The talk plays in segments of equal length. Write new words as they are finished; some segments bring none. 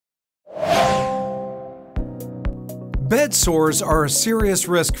Bed sores are a serious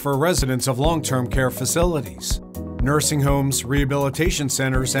risk for residents of long-term care facilities. Nursing homes, rehabilitation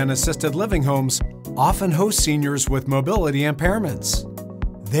centers, and assisted living homes often host seniors with mobility impairments.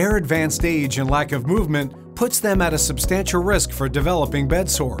 Their advanced age and lack of movement puts them at a substantial risk for developing bed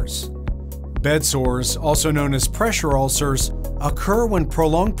sores. Bed sores, also known as pressure ulcers, occur when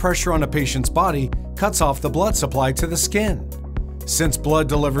prolonged pressure on a patient's body cuts off the blood supply to the skin. Since blood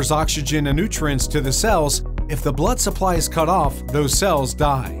delivers oxygen and nutrients to the cells, if the blood supply is cut off, those cells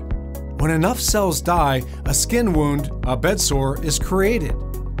die. When enough cells die, a skin wound, a bed sore, is created.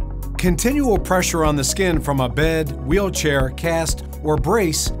 Continual pressure on the skin from a bed, wheelchair, cast, or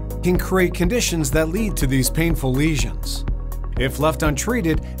brace can create conditions that lead to these painful lesions. If left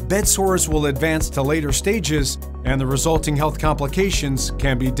untreated, bed sores will advance to later stages, and the resulting health complications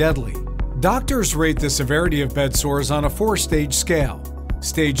can be deadly. Doctors rate the severity of bed sores on a 4-stage scale.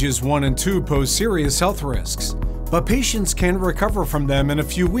 Stages 1 and 2 pose serious health risks, but patients can recover from them in a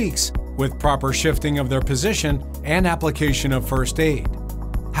few weeks with proper shifting of their position and application of first aid.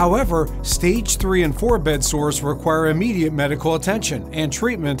 However, Stage 3 and 4 bed sores require immediate medical attention and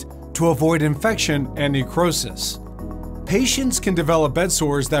treatment to avoid infection and necrosis. Patients can develop bed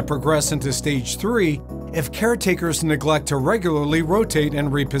sores that progress into Stage 3 if caretakers neglect to regularly rotate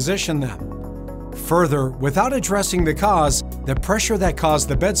and reposition them. Further, without addressing the cause, the pressure that caused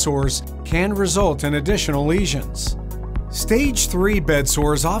the bed sores can result in additional lesions. Stage 3 bed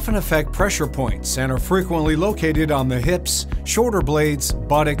sores often affect pressure points and are frequently located on the hips, shoulder blades,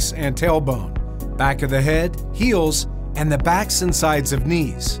 buttocks, and tailbone, back of the head, heels, and the backs and sides of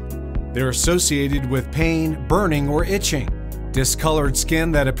knees. They're associated with pain, burning, or itching, discolored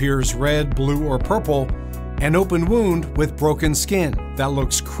skin that appears red, blue, or purple, an open wound with broken skin that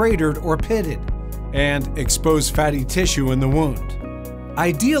looks cratered or pitted, and exposed fatty tissue in the wound.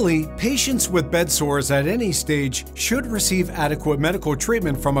 Ideally, patients with bed sores at any stage should receive adequate medical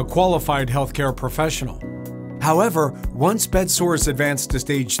treatment from a qualified healthcare professional. However, once bed sores advance to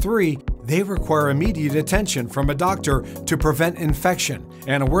Stage 3, they require immediate attention from a doctor to prevent infection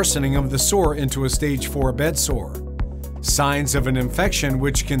and a worsening of the sore into a Stage 4 bed sore. Signs of an infection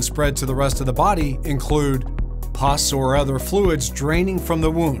which can spread to the rest of the body include pus or other fluids draining from the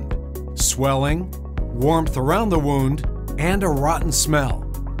wound, swelling, warmth around the wound, and a rotten smell.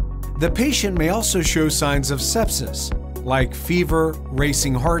 The patient may also show signs of sepsis, like fever,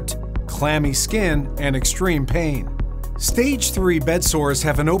 racing heart, clammy skin, and extreme pain. Stage 3 bed sores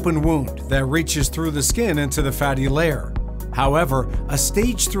have an open wound that reaches through the skin into the fatty layer. However, a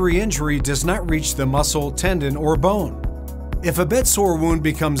Stage 3 injury does not reach the muscle, tendon, or bone. If a bed sore wound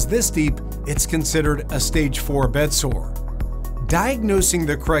becomes this deep, it's considered a Stage 4 bed sore. Diagnosing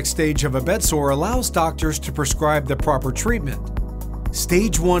the correct stage of a bed sore allows doctors to prescribe the proper treatment.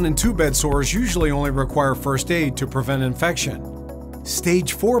 Stage 1 and 2 bed sores usually only require first aid to prevent infection.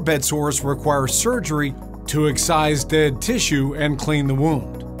 Stage 4 bed sores require surgery to excise dead tissue and clean the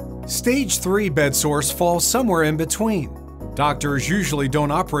wound. Stage 3 bed sores fall somewhere in between. Doctors usually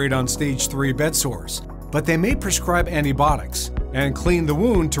don't operate on Stage 3 bed sores, but they may prescribe antibiotics and clean the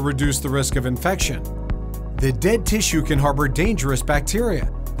wound to reduce the risk of infection. The dead tissue can harbor dangerous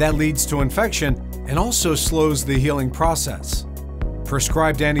bacteria that leads to infection and also slows the healing process.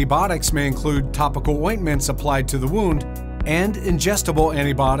 Prescribed antibiotics may include topical ointments applied to the wound and ingestible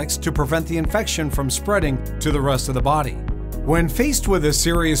antibiotics to prevent the infection from spreading to the rest of the body. When faced with a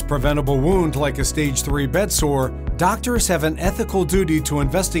serious preventable wound like a Stage 3 bed sore, doctors have an ethical duty to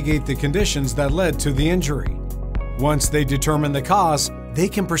investigate the conditions that led to the injury. Once they determine the cause, they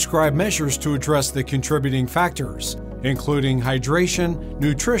can prescribe measures to address the contributing factors, including hydration,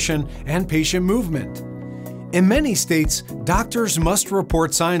 nutrition, and patient movement. In many states, doctors must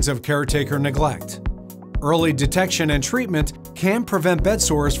report signs of caretaker neglect. Early detection and treatment can prevent bed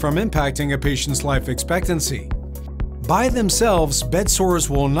sores from impacting a patient's life expectancy. By themselves, bed sores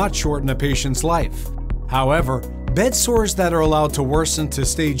will not shorten a patient's life. However, bed sores that are allowed to worsen to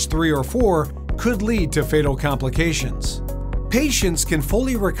Stage 3 or 4 could lead to fatal complications. Patients can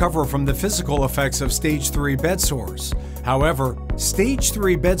fully recover from the physical effects of Stage 3 bed sores. However, Stage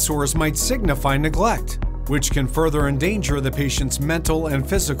 3 bed sores might signify neglect, which can further endanger the patient's mental and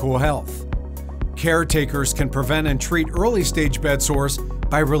physical health. Caretakers can prevent and treat early-stage bed sores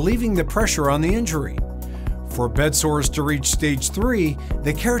by relieving the pressure on the injury. For bed sores to reach Stage 3,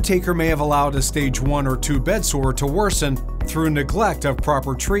 the caretaker may have allowed a Stage 1 or 2 bed sore to worsen through neglect of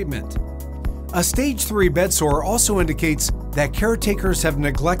proper treatment. A Stage 3 bed sore also indicates that caretakers have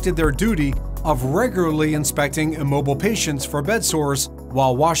neglected their duty of regularly inspecting immobile patients for bed sores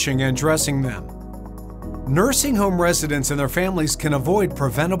while washing and dressing them. Nursing home residents and their families can avoid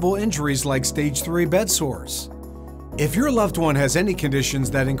preventable injuries like Stage 3 bed sores. If your loved one has any conditions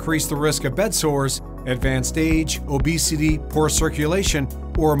that increase the risk of bed sores, advanced age, obesity, poor circulation,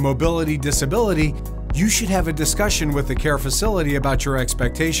 or mobility disability, you should have a discussion with the care facility about your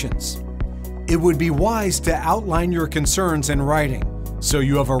expectations. It would be wise to outline your concerns in writing, so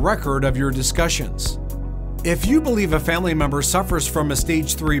you have a record of your discussions. If you believe a family member suffers from a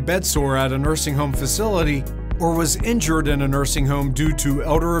stage 3 bed sore at a nursing home facility or was injured in a nursing home due to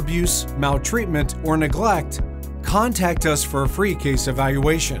elder abuse, maltreatment, or neglect, contact us for a free case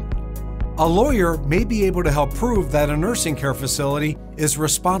evaluation. A lawyer may be able to help prove that a nursing care facility is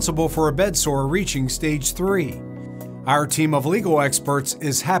responsible for a bed sore reaching stage 3. Our team of legal experts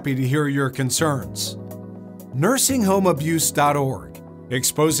is happy to hear your concerns. nursinghomeabuse.org,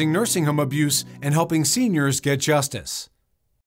 exposing nursing home abuse and helping seniors get justice.